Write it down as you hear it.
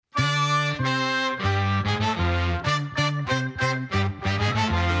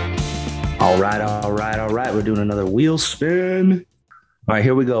All right, all right, all right. We're doing another wheel spin. All right,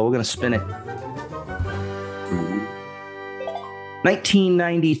 here we go. We're going to spin it.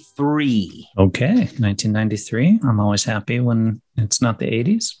 1993. Okay, 1993. I'm always happy when it's not the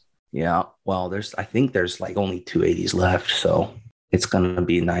 80s. Yeah, well, I think there's like only two 80s left, so it's going to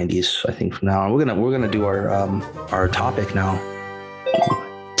be 90s, I think, from now on. We're going to do our topic now.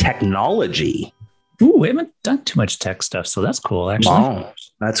 Technology. Ooh, we haven't done too much tech stuff, so that's cool, actually. Oh,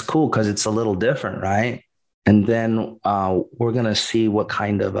 that's cool because it's a little different, right? And then we're going to see what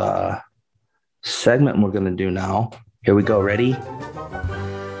kind of segment we're going to do now. Here we go. Ready?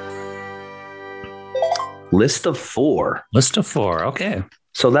 List of four. List of four. Okay.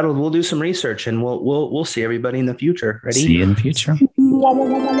 So we'll do some research and we'll see everybody in the future. Ready? See you in the future.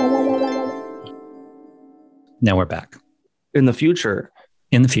 Now we're back. In the future.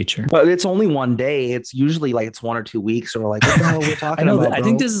 In the future. But it's only one day. It's usually like it's 1 or 2 weeks, or like, what the hell we're talking about? I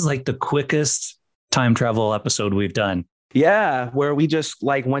think this is like the quickest time travel episode we've done. Yeah, where we just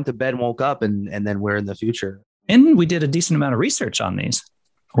like went to bed and woke up and then we're in the future. And we did a decent amount of research on these,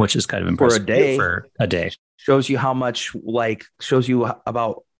 which is kind of impressive. For a day. Shows you how much, shows you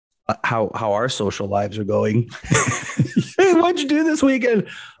about how our social lives are going. Hey, what'd you do this weekend?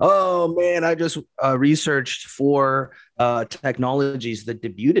 Oh, man, I just researched 4 technologies that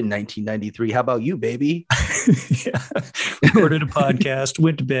debuted in 1993. How about you, baby? Yeah. Recorded a podcast,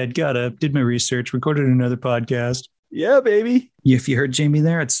 went to bed, got up, did my research, recorded another podcast. Yeah, baby. If you heard Jamie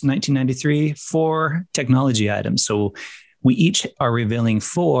there, it's 1993, 4 technology items. So we each are revealing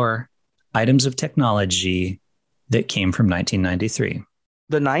 4 items of technology that came from 1993.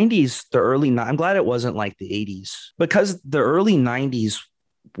 The 90s, I'm glad it wasn't like the 80s, because the early 90s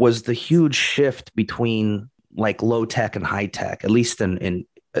was the huge shift between like low tech and high tech, at least and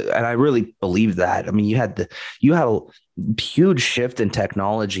I really believe that. I mean, you had a huge shift in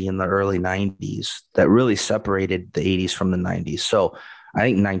technology in the early 90s that really separated the 80s from the 90s. So I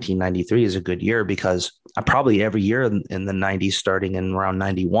think 1993 is a good year because probably every year in the 90s, starting in around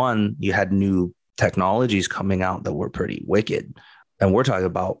 91, you had new technologies coming out that were pretty wicked. And we're talking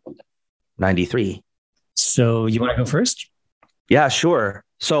about 93. So you want to go first? Yeah, sure.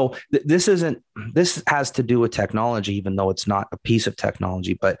 So this has to do with technology, even though it's not a piece of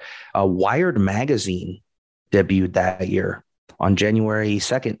technology, but Wired magazine debuted that year on January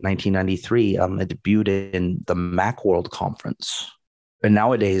 2nd, 1993. It debuted in the Macworld conference. And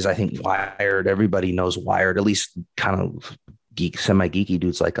nowadays, I think Wired, everybody knows Wired, at least kind of semi-geeky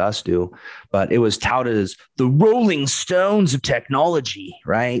dudes like us do. But it was touted as the Rolling Stones of technology,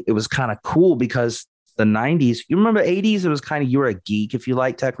 right? It was kind of cool because the 90s, you remember 80s, it was kind of, you were a geek if you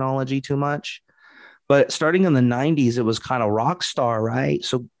like technology too much. But starting in the 90s, it was kind of rock star, right?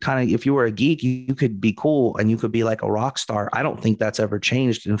 So kind of if you were a geek, you could be cool and you could be like a rock star. I don't think that's ever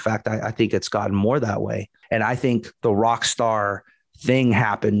changed. In fact, I think it's gotten more that way. And I think the rock star thing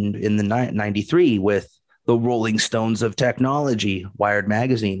happened in the 93 with the Rolling Stones of technology, Wired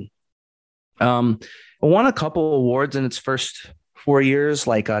magazine. It won a couple awards in its first 4 years,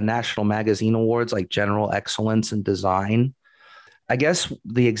 like national magazine awards, like General Excellence in Design. I guess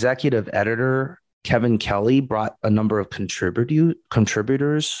the executive editor, Kevin Kelly, brought a number of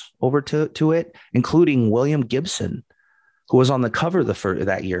contributors over to it, including William Gibson, who was on the cover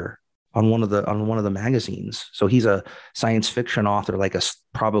that year on one of the magazines. So he's a science fiction author,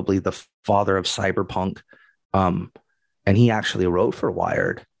 probably the father of cyberpunk. And he actually wrote for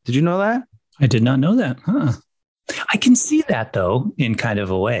Wired. Did you know that? I did not know that. Huh. I can see that, though, in kind of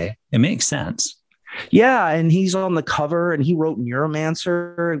a way. It makes sense. Yeah, and he's on the cover, and he wrote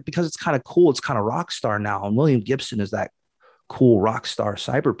Neuromancer because it's kind of cool. It's kind of rock star now, and William Gibson is that cool rock star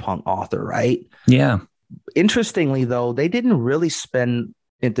cyberpunk author, right? Yeah. Interestingly, though, they didn't really spend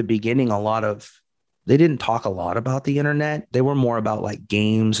at the beginning they didn't talk a lot about the internet. They were more about like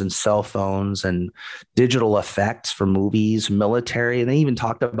games and cell phones and digital effects for movies, military, and they even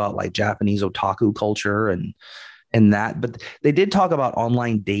talked about like Japanese otaku culture and that. But they did talk about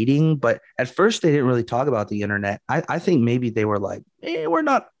online dating, but at first they didn't really talk about the internet. I think maybe they were like, we're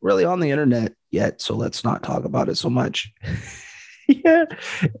not really on the internet yet, so let's not talk about it so much. Yeah.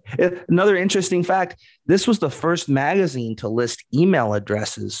 Another interesting fact, this was the first magazine to list email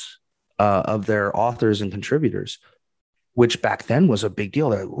addresses of their authors and contributors, which back then was a big deal.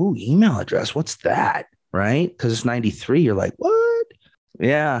 They're like, ooh, email address, what's that? Right? Because it's 93. You're like, what?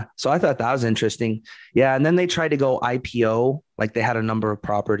 Yeah. So I thought that was interesting. Yeah. And then they tried to go IPO. Like they had a number of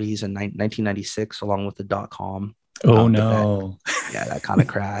properties in 1996 along with the .com. Oh, no. That kind of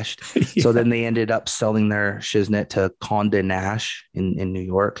crashed. Yeah. So then they ended up selling their shiznit to Condé Nast in New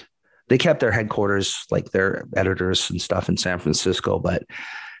York. They kept their headquarters, like their editors and stuff in San Francisco, but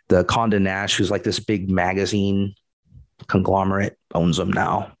the Condé Nast, who's like this big magazine conglomerate, owns them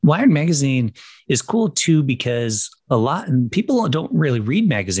now. Wired magazine is cool too, because a lot people don't really read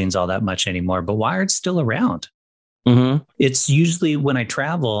magazines all that much anymore, but Wired's still around. Mm-hmm. It's usually when I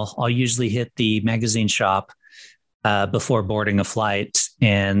travel, I'll usually hit the magazine shop before boarding a flight,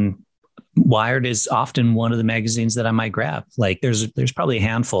 and Wired is often one of the magazines that I might grab. Like there's probably a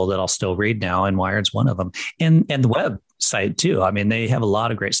handful that I'll still read now, and Wired's one of them. And the website too. I mean, they have a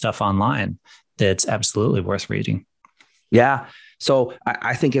lot of great stuff online that's absolutely worth reading. Yeah. So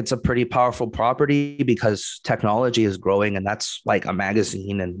I think it's a pretty powerful property because technology is growing, and that's like a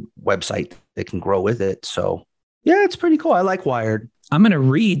magazine and website that can grow with it. So yeah, it's pretty cool. I like Wired. I'm going to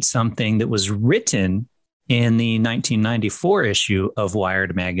read something that was written in the 1994 issue of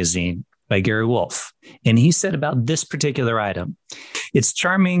Wired magazine by Gary Wolf. And he said about this particular item, its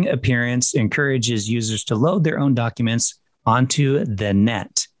charming appearance encourages users to load their own documents onto the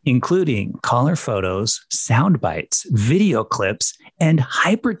net, including color photos, sound bites, video clips, and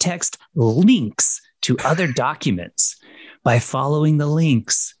hypertext links to other documents. By following the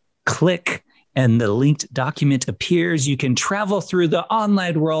links, click, and the linked document appears. You can travel through the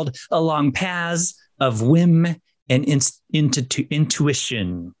online world along paths of whim and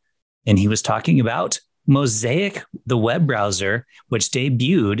intuition. And he was talking about Mosaic, the web browser, which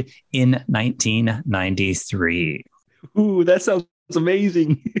debuted in 1993. Ooh, that sounds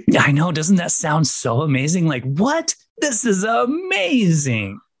amazing. I know. Doesn't that sound so amazing? Like, what? This is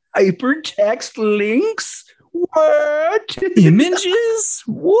amazing. Hypertext links? What? Images?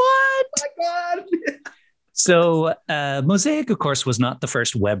 What? Oh my God. So Mosaic, of course, was not the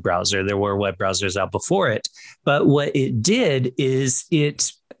first web browser. There were web browsers out before it. But what it did is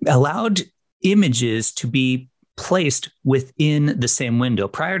it allowed images to be placed within the same window.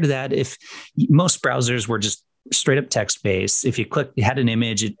 Prior to that, if most browsers were just straight up text based, if you had an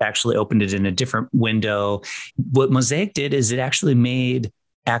image, it actually opened it in a different window. What Mosaic did is it actually made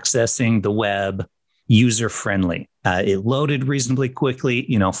accessing the web user friendly. It loaded reasonably quickly,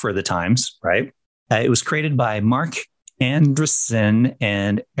 for the times, right? It was created by Mark Andreessen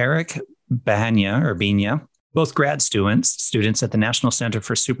and Eric Banya, both grad students at the National Center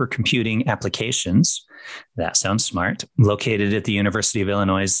for Supercomputing Applications. That sounds smart. Located at the University of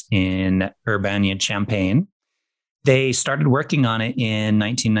Illinois in Urbana-Champaign. They started working on it in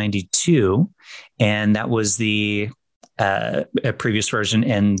 1992, and that was the a previous version,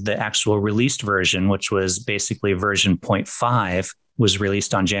 and the actual released version, which was basically version 0.5, was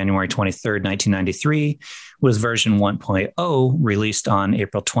released on January 23rd, 1993, with version 1.0 released on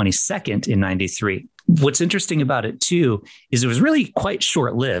April 22nd in 93. What's interesting about it, too, is it was really quite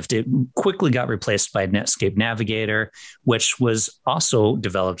short-lived. It quickly got replaced by Netscape Navigator, which was also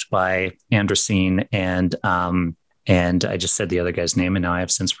developed by Andreessen and I just said the other guy's name, and now I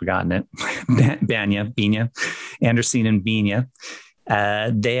have since forgotten it. Banya, Andreessen and Banya.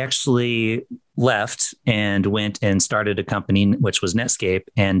 They actually left and went and started a company, which was Netscape,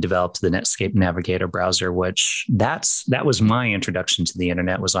 and developed the Netscape Navigator browser, which that was my introduction to the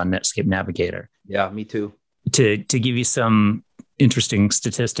internet, was on Netscape Navigator. Yeah, me too. To give you some interesting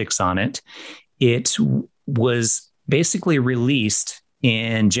statistics on it, it was basically released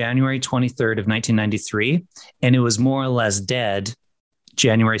in January 23rd of 1993, and it was more or less dead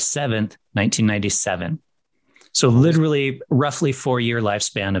January 7th, 1997. So literally roughly 4-year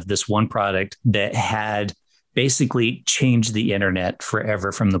lifespan of this one product that had basically changed the internet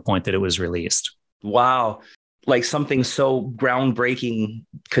forever from the point that it was released. Wow. Like something so groundbreaking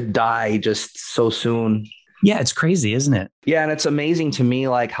could die just so soon. Yeah, it's crazy, isn't it? Yeah, and it's amazing to me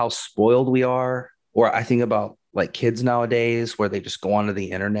like how spoiled we are. Or I think about like kids nowadays where they just go onto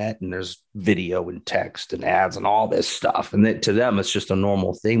the internet and there's video and text and ads and all this stuff. And to them, it's just a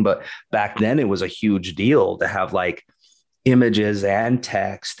normal thing. But back then it was a huge deal to have like images and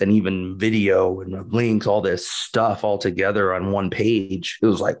text and even video and links, all this stuff all together on one page. It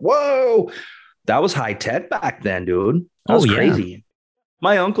was like, whoa, that was high tech back then, dude. That was crazy.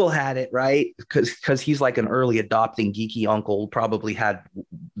 My uncle had it, right? Because he's like an early adopting geeky uncle, probably had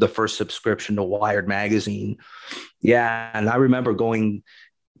the first subscription to Wired magazine. Yeah. And I remember going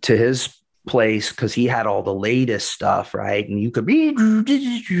to his place because he had all the latest stuff, right? And you could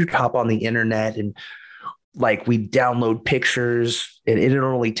hop on the internet and like we'd download pictures, and it'd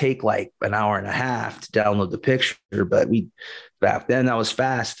only take like an hour and a half to download the picture. But back then that was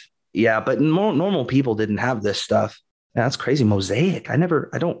fast. Yeah. But normal people didn't have this stuff. Yeah, that's crazy. Mosaic. I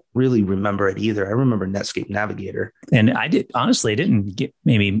don't really remember it either. I remember Netscape Navigator. And I didn't get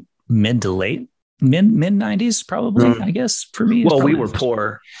maybe mid to late mid 90s, probably, I guess, for me. Well, we were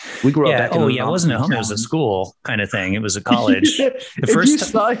poor. We grew up back in it wasn't a home, it was a school kind of thing. It was a college. The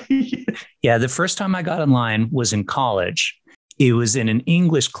first time I got online was in college. It was in an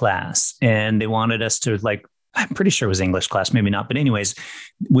English class, and they wanted us to, like, I'm pretty sure it was English class, maybe not. But anyways,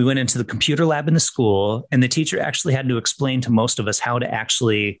 we went into the computer lab in the school, and the teacher actually had to explain to most of us how to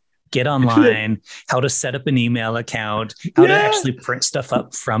actually get online, how to set up an email account, how to actually print stuff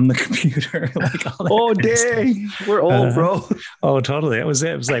up from the computer. Like all that. Oh, dang. We're old, bro. Oh, totally. That was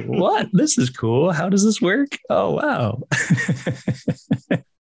it. It was like, what? This is cool. How does this work? Oh, wow.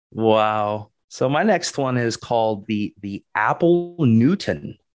 Wow. So my next one is called the Apple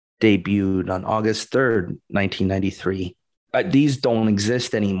Newton. Debuted on August 3rd, 1993. These don't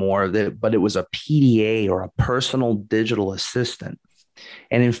exist anymore, but it was a PDA, or a personal digital assistant.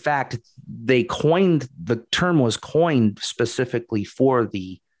 And in fact, the term was coined specifically for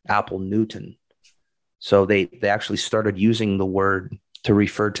the Apple Newton. So they actually started using the word to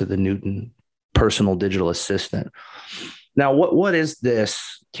refer to the Newton personal digital assistant. Now, what is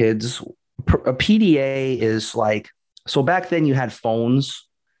this, kids? A PDA is like, so back then you had phones,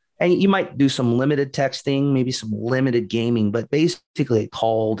 and you might do some limited texting, maybe some limited gaming, but basically it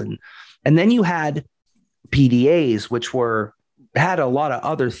called. And then you had PDAs, which had a lot of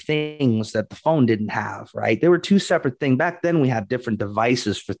other things that the phone didn't have, right? They were two separate things. Back then we had different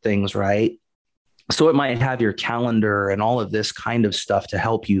devices for things, right? So it might have your calendar and all of this kind of stuff to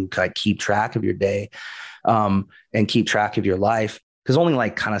help you keep track of your day, and keep track of your life. Because only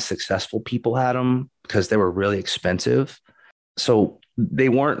like kind of successful people had them, because they were really expensive. So they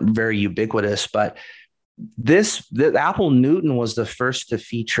weren't very ubiquitous, but the Apple Newton was the first to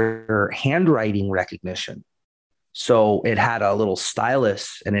feature handwriting recognition. So it had a little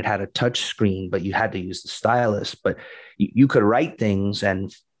stylus and it had a touch screen, but you had to use the stylus. But you could write things,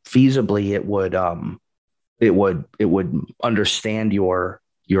 and feasibly it would understand your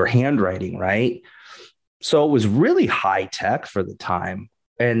handwriting, right? So it was really high tech for the time.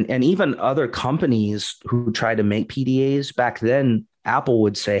 And even other companies who tried to make PDAs back then, Apple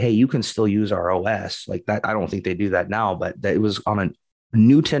would say, hey, you can still use our OS like that. I don't think they do that now, but it was on a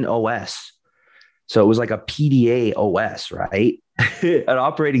Newton OS. So it was like a PDA OS, right? An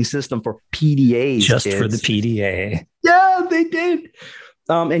operating system for PDAs. Just kids. For the PDA. Yeah, they did.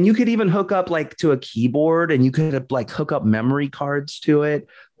 And you could even hook up like to a keyboard, and you could like hook up memory cards to it,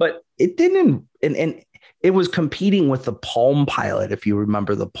 but it didn't. And it was competing with the Palm Pilot, if you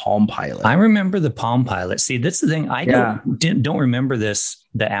remember the Palm Pilot. I remember the Palm Pilot. See, that's the thing. I don't remember the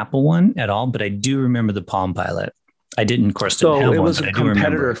Apple one at all, but I do remember the Palm Pilot. I didn't, of course, didn't have one. So it was a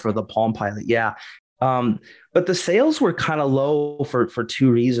competitor for the Palm Pilot. Yeah. But the sales were kind of low for two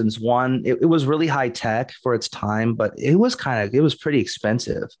reasons. One, it was really high tech for its time, but it was pretty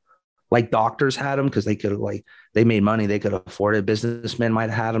expensive. Like doctors had them because they made money, they could afford it. Businessmen might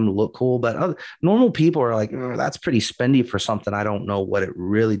have had them to look cool, but normal people are like, that's pretty spendy for something I don't know what it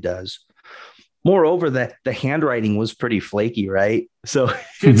really does. Moreover, the handwriting was pretty flaky, right? So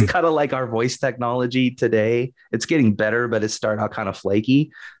it's kind of like our voice technology today. It's getting better, but it started out kind of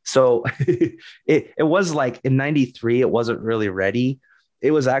flaky. So it was like in 93, it wasn't really ready. It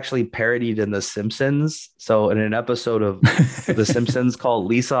was actually parodied in The Simpsons. So in an episode of The Simpsons called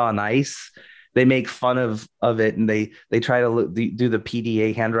Lisa on Ice, they make fun of it, and they try to do the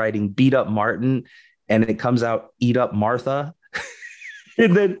PDA handwriting, beat up Martin, and it comes out eat up Martha.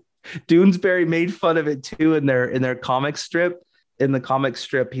 And then Doonesbury made fun of it too in their comic strip. In the comic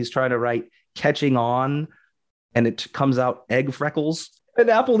strip, he's trying to write catching on, and it comes out egg freckles.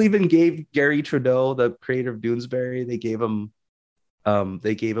 And Apple even gave Gary Trudeau, the creator of Doonesbury, they gave him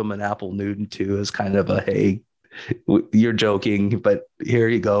an Apple Newton too, as kind of a, hey, you're joking, but here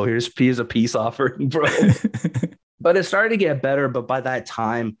you go. Here's a peace offering, bro. But it started to get better. But by that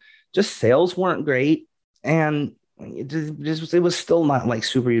time, just sales weren't great, and it was still not like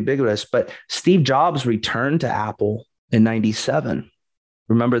super ubiquitous. But Steve Jobs returned to Apple in 97.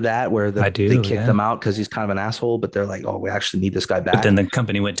 Remember that, where they kicked him out because he's kind of an asshole, but they're like, oh, we actually need this guy back. But then the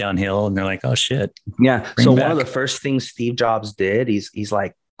company went downhill, and they're like, oh shit. Yeah. So one of the first things Steve Jobs did, he's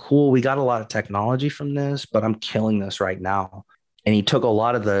like, cool, we got a lot of technology from this, but I'm killing this right now. And he took a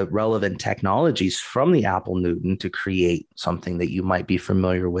lot of the relevant technologies from the Apple Newton to create something that you might be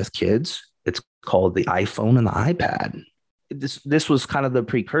familiar with, kids. It's called the iPhone and the iPad. This was kind of the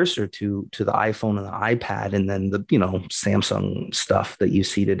precursor to the iPhone and the iPad, and then the Samsung stuff that you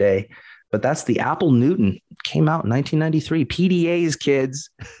see today. But that's the Apple Newton. It came out in 1993. PDAs, kids.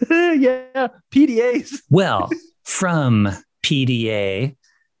 Yeah, PDAs. Well, from PDA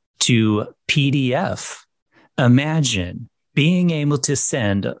to PDF. Imagine being able to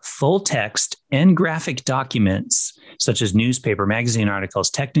send full text and graphic documents, such as newspaper, magazine articles,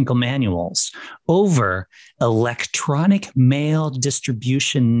 technical manuals, over electronic mail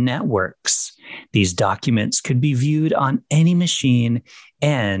distribution networks. These documents could be viewed on any machine,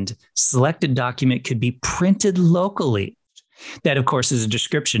 and selected document could be printed locally. That, of course, is a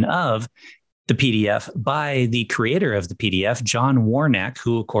description of the PDF by the creator of the PDF, John Warnack,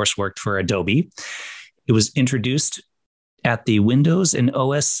 who, of course, worked for Adobe. It was introduced at the Windows and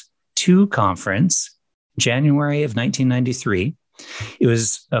OS 2 conference, January of 1993. It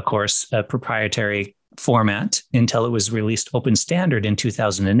was, of course, a proprietary format until it was released open standard in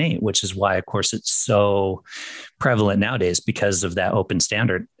 2008, which is why, of course, it's so prevalent nowadays because of that open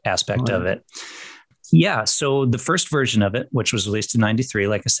standard aspect of it. Yeah. So the first version of it, which was released in 93,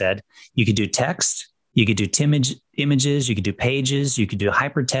 like I said, you could do text, you could do images, you could do pages, you could do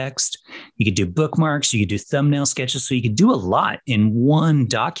hypertext, you could do bookmarks, you could do thumbnail sketches. So you could do a lot in one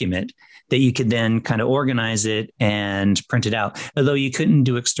document that you could then kind of organize it and print it out. Although you couldn't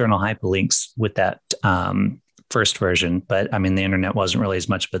do external hyperlinks with that first version. But I mean, the internet wasn't really as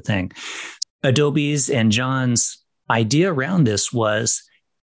much of a thing. Adobe's and John's idea around this was,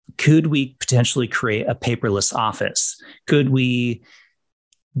 could we potentially create a paperless office? Could we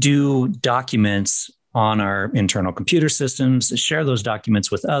do documents on our internal computer systems, share those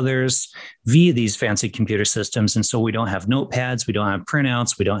documents with others via these fancy computer systems? And so we don't have notepads, we don't have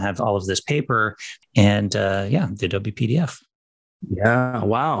printouts, we don't have all of this paper. And the Adobe PDF. Yeah.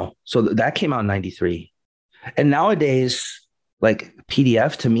 Wow. So that came out in 93. And nowadays, like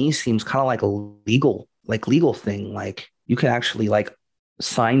PDF to me seems kind of like a legal thing. Like you can actually like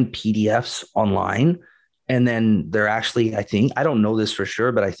sign PDFs online, and then they're actually, I don't know this for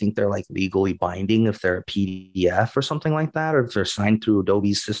sure, but I think they're like legally binding if they're a PDF or something like that, or if they're signed through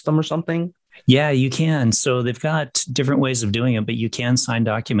Adobe's system or something. Yeah, you can. So they've got different ways of doing it, but you can sign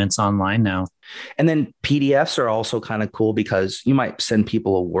documents online now. And then PDFs are also kind of cool because you might send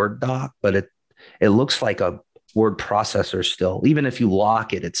people a Word doc, but it looks like a word processor still. Even if you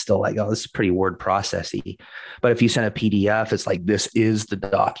lock it, it's still like, oh, this is pretty word processy. But if you send a PDF, it's like, this is the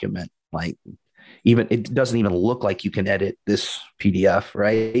document. Like, even it doesn't even look like you can edit this PDF,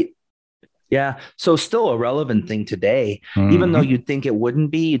 right? Yeah. So still a relevant thing today, even though you'd think it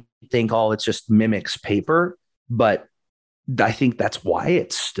wouldn't be, you'd think, oh, it just mimics paper. But I think that's why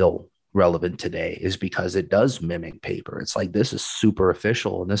it's still relevant today, is because it does mimic paper. It's like, this is super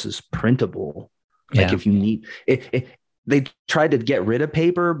official and this is printable. Like if you need it, they tried to get rid of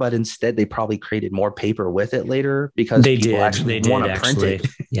paper, but instead they probably created more paper with it later because people actually want to print it.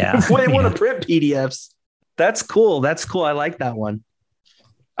 Yeah. When they want to print PDFs. That's cool. That's cool. I like that one.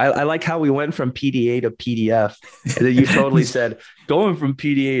 I like how we went from PDA to PDF. And then you totally said going from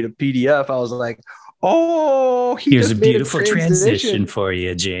PDA to PDF. I was like, oh, here's a beautiful transition for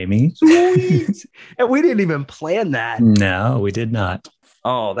you, Jamie. Sweet. And we didn't even plan that. No, we did not.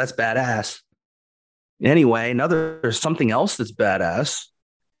 Oh, that's badass. Anyway, something else that's badass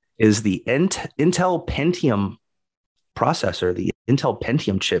is the Intel Pentium processor. The Intel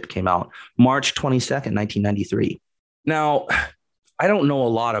Pentium chip came out March 22nd, 1993. Now, I don't know a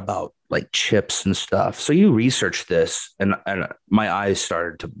lot about like chips and stuff. So you researched this and my eyes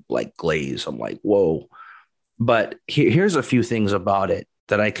started to like glaze. I'm like, whoa. But here's a few things about it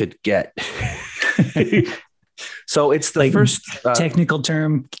that I could get. So it's the like first technical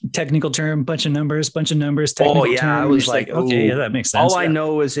term, bunch of numbers. Oh yeah, term. I was like, okay, yeah, that makes sense. All I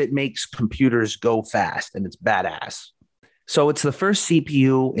know is it makes computers go fast and it's badass. So it's the first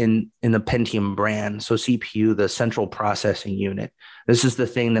CPU in the Pentium brand. So CPU, the central processing unit. This is the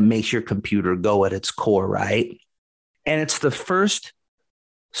thing that makes your computer go at its core, right? And it's the first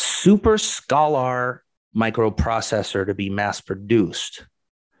super scalar microprocessor to be mass produced.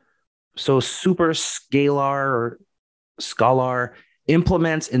 So super scalar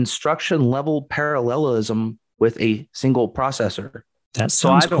implements instruction level parallelism with a single processor. That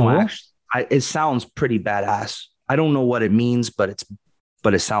sounds cool. It sounds pretty badass. I don't know what it means, but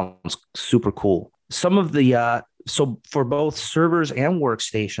it sounds super cool. Some of the so for both servers and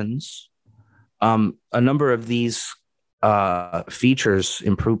workstations, a number of these features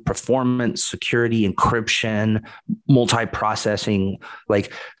improve performance, security, encryption, multi-processing.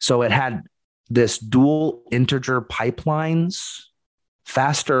 So it had this dual integer pipelines,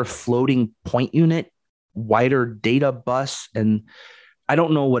 faster floating point unit, wider data bus, and I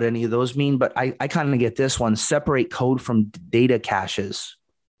don't know what any of those mean, but I kind of get this one: separate code from data caches.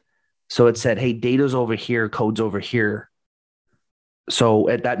 So it said, hey, data's over here, code's over here. So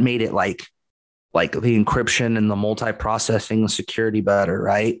that made it like the encryption and the multi-processing, the security better,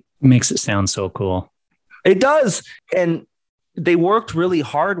 right? Makes it sound so cool. It does. And they worked really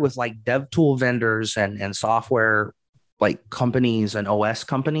hard with like dev tool vendors and software like companies and OS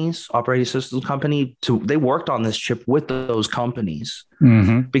companies, operating systems company, they worked on this chip with those companies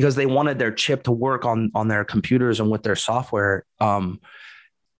because they wanted their chip to work on their computers and with their software.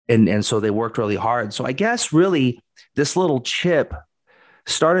 And so they worked really hard. So I guess really this little chip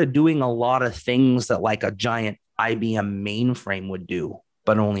started doing a lot of things that like a giant IBM mainframe would do,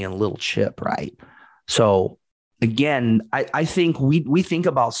 but only in a little chip, right? So again, I think we think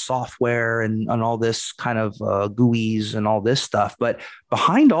about software and all this kind of GUIs and all this stuff, but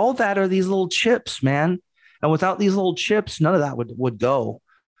behind all that are these little chips, man. And without these little chips, none of that would go.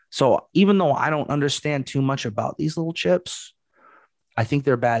 So even though I don't understand too much about these little chips, I think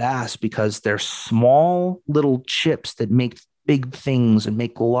they're badass because they're small little chips that make big things and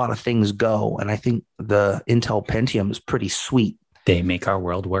make a lot of things go. And I think the Intel Pentium is pretty sweet. They make our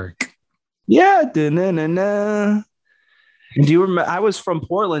world work. Yeah. Da-na-na-na. Do you remember? I was from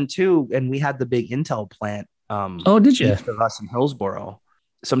Portland too, and we had the big Intel plant. Oh, did you? East of us in Hillsboro.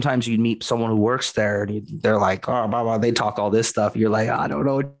 Sometimes you'd meet someone who works there, and they're like, "Oh, blah, blah," they talk all this stuff. You're like, "I don't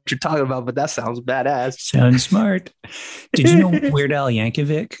know what you're talking about, but that sounds badass." Sounds smart. Did you know Weird Al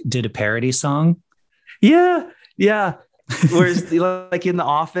Yankovic did a parody song? Yeah. Whereas like in The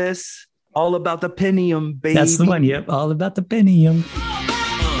Office, all about the Pentium, baby. That's the one. Yep, all about the Pentium.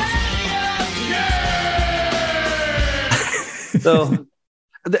 So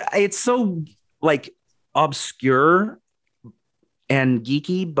it's so like obscure and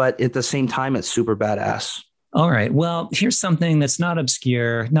geeky, but at the same time, it's super badass. All right. Well, here's something that's not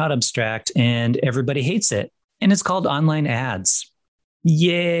obscure, not abstract, and everybody hates it. And it's called online ads.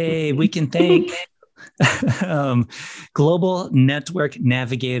 Yay. We can thank Global Network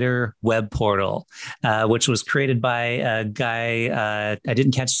Navigator web portal, which was created by a guy. I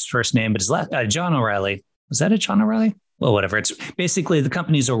didn't catch his first name, but his last, John O'Reilly. Was that a John O'Reilly? Well, whatever. It's basically the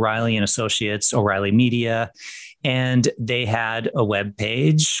company's O'Reilly and Associates, O'Reilly Media, and they had a web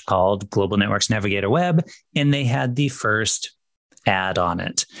page called Global Networks Navigator Web, and they had the first ad on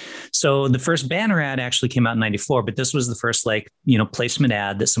it. So the first banner ad actually came out in 94, but this was the first placement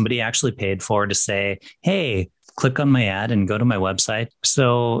ad that somebody actually paid for to say, hey, click on my ad and go to my website.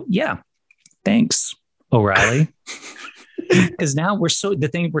 So yeah, thanks, O'Reilly. Because now we're so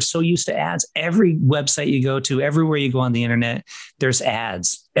used to ads. Every website you go to, everywhere you go on the internet, there's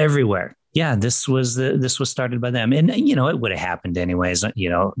ads everywhere. Yeah, this was started by them, and it would have happened anyways.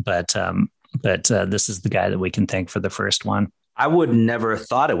 But this is the guy that we can thank for the first one. I would never have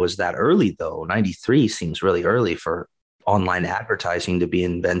thought it was that early though. 93 seems really early for online advertising to be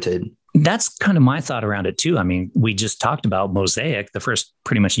invented. That's kind of my thought around it too. I mean, we just talked about Mosaic, the first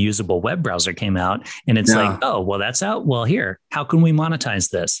pretty much usable web browser came out, and it's like, oh, well, that's out. Well, here, how can we monetize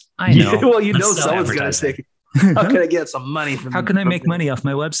this? I know. Well, someone's going to say, how can I get some money from? How can I make money off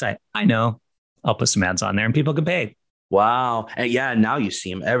my website? I know. I'll put some ads on there and people can pay. Wow. And yeah, now you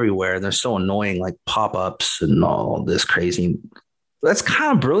see them everywhere. They're so annoying, like pop-ups and all this crazy. That's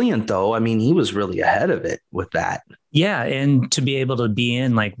kind of brilliant, though. I mean, he was really ahead of it with that. Yeah, and to be able to be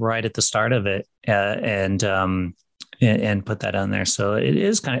in like right at the start of it and put that on there. So it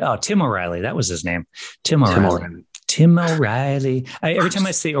is kind of, Tim O'Reilly. That was his name. Tim O'Reilly. Tim O'Reilly. Every time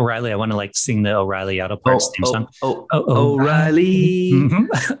I say O'Reilly, I want to like sing the O'Reilly Auto Parts theme song. O'Reilly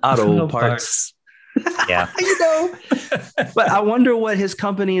Auto Parts. Yeah. But I wonder what his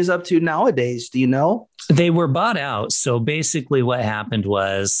company is up to nowadays. Do you know? They were bought out. So basically what happened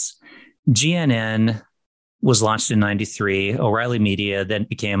was GNN was launched in 93, O'Reilly Media, then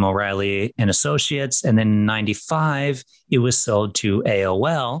became O'Reilly and Associates. And then in 95, it was sold to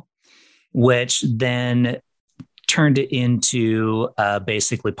AOL, which then turned it into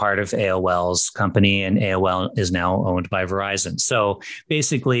basically part of AOL's company, and AOL is now owned by Verizon. So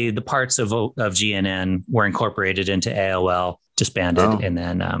basically the parts of GNN were incorporated into AOL, disbanded, and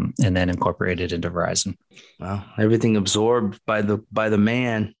then incorporated into Verizon. Well, everything absorbed by the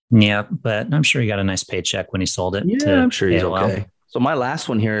man. Yeah, but I'm sure he got a nice paycheck when he sold it. Yeah, I'm sure he's AOL. Okay. So my last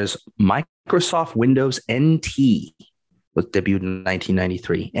one here is Microsoft Windows NT was debuted in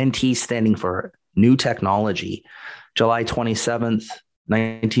 1993. NT standing for New Technology. July 27th,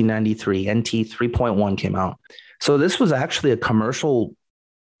 1993, NT 3.1 came out. So this was actually a commercial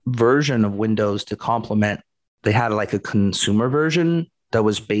version of Windows to complement. They had like a consumer version that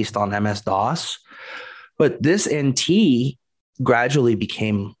was based on MS-DOS. But this NT gradually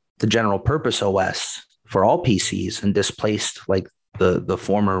became the general purpose OS for all PCs and displaced like the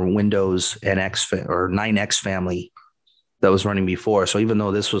former Windows NX or 9X family that was running before. So even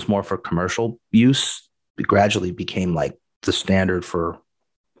though this was more for commercial use, it gradually became like the standard for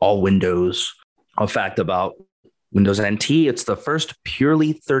all Windows. A fact about Windows NT, it's the first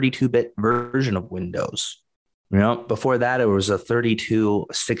purely 32-bit version of Windows. You know, before that, it was a 32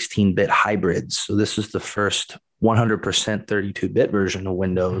 16-bit hybrid. So this is the first 100% 32-bit version of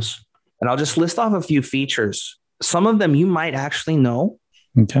Windows. And I'll just list off a few features. Some of them you might actually know.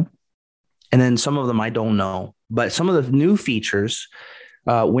 Okay. And then some of them I don't know. But some of the new features,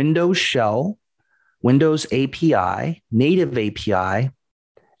 Windows Shell, Windows API, Native API,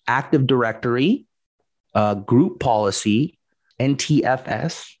 Active Directory, Group Policy,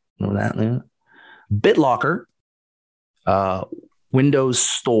 NTFS, know that? BitLocker, Windows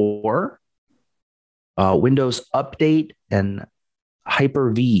Store, Windows Update, and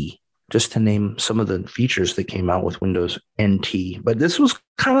Hyper-V, just to name some of the features that came out with Windows NT. But this was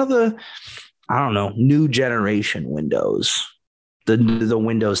kind of the, I don't know, new generation Windows, the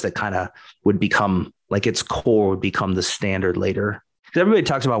Windows that kind of would become, like its core would become the standard later. Because everybody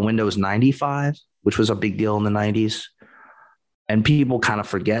talks about Windows 95, which was a big deal in the 90s. And people kind of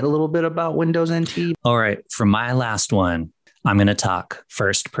forget a little bit about Windows NT. All right. For my last one, I'm going to talk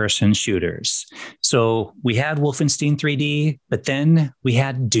first-person shooters. So we had Wolfenstein 3D, but then we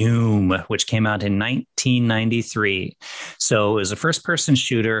had Doom, which came out in 1993. So it was a first-person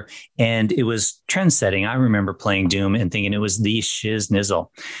shooter, and it was trend-setting. I remember playing Doom and thinking it was the shiz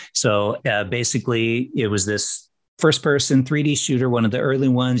nizzle. So basically, it was this first person 3D shooter, one of the early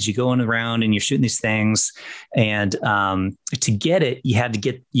ones. You going around and you're shooting these things. And to get it, you had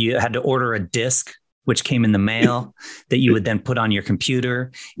to order a disc, which came in the mail that you would then put on your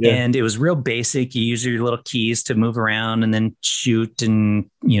computer. Yeah. And it was real basic. You use your little keys to move around and then shoot and,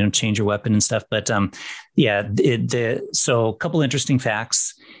 change your weapon and stuff. But so a couple interesting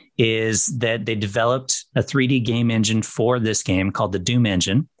facts is that they developed a 3D game engine for this game called the Doom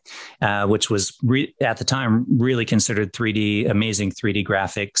engine, which was at the time really considered amazing 3D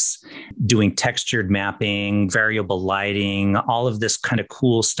graphics, doing textured mapping, variable lighting, all of this kind of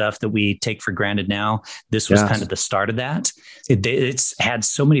cool stuff that we take for granted now. This was kind of the start of that. It's had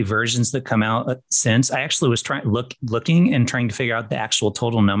so many versions that come out since. I actually was looking and trying to figure out the actual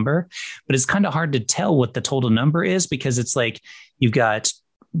total number, but it's kind of hard to tell what the total number is because it's like you've got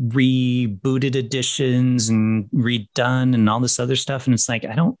rebooted editions and redone and all this other stuff. And it's like,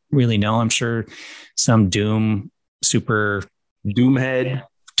 I don't really know. I'm sure some Doomhead.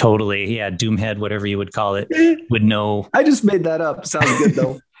 Totally. Yeah. Doomhead, whatever you would call it, would know. I just made that up. Sounds good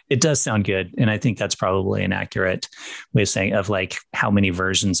though. It does sound good. And I think that's probably an accurate way of saying of like how many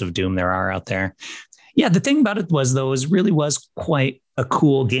versions of Doom there are out there. Yeah. The thing about it was really was quite a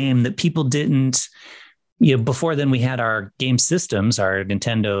cool game that people didn't, before then we had our game systems, our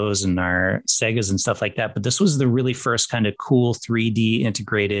Nintendos and our Segas and stuff like that. But this was the really first kind of cool 3D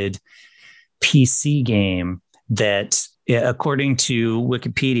integrated PC game that, according to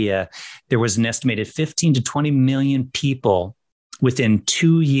Wikipedia, there was an estimated 15 to 20 million people within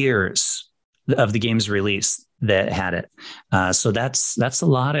 2 years of the game's release that had it. So that's a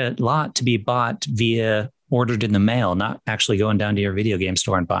lot to be bought via ordered in the mail, not actually going down to your video game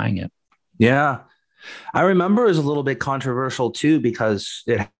store and buying it. Yeah. I remember it was a little bit controversial too, because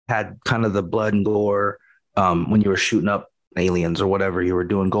it had kind of the blood and gore when you were shooting up aliens or whatever you were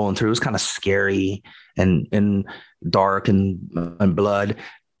going through. It was kind of scary and dark and blood.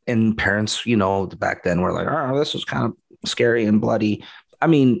 And parents, back then were like, oh, this was kind of scary and bloody. I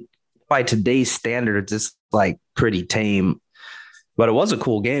mean, by today's standards, it's like pretty tame, but it was a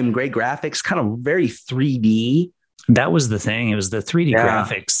cool game. Great graphics, kind of very 3D. That was the thing. It was the 3D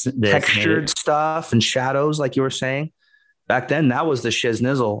graphics. Textured stuff and shadows, like you were saying. Back then, that was the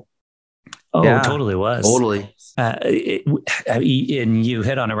shiznizzle. Oh, yeah, totally was. Totally. And you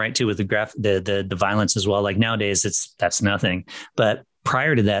hit on it right, too, with the violence as well. Like nowadays, that's nothing. But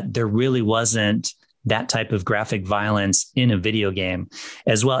prior to that, there really wasn't that type of graphic violence in a video game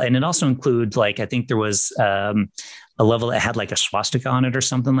as well. And it also includes, like, I think there was a level that had like a swastika on it or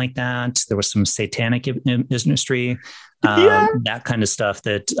something like that. There was some satanic imagery, that kind of stuff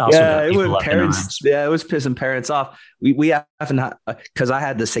that also got people up in arms. Yeah, it was pissing parents off. We often, because I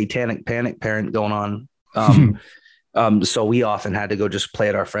had the satanic panic parent going on. So we often had to go just play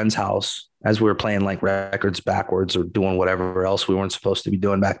at our friend's house as we were playing like records backwards or doing whatever else we weren't supposed to be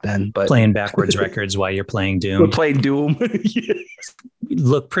doing back then. But playing backwards records while you're playing Doom. We're playing Doom. Yes.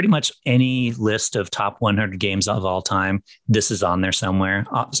 Look, pretty much any list of top 100 games of all time, this is on there somewhere,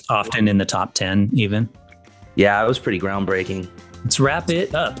 often in the top 10 even. Yeah, it was pretty groundbreaking. Let's wrap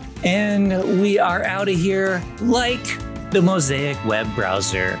it up. And we are out of here like the Mosaic web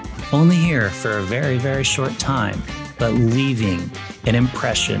browser, only here for a very, very short time, but leaving an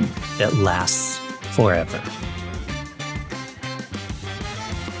impression that lasts forever.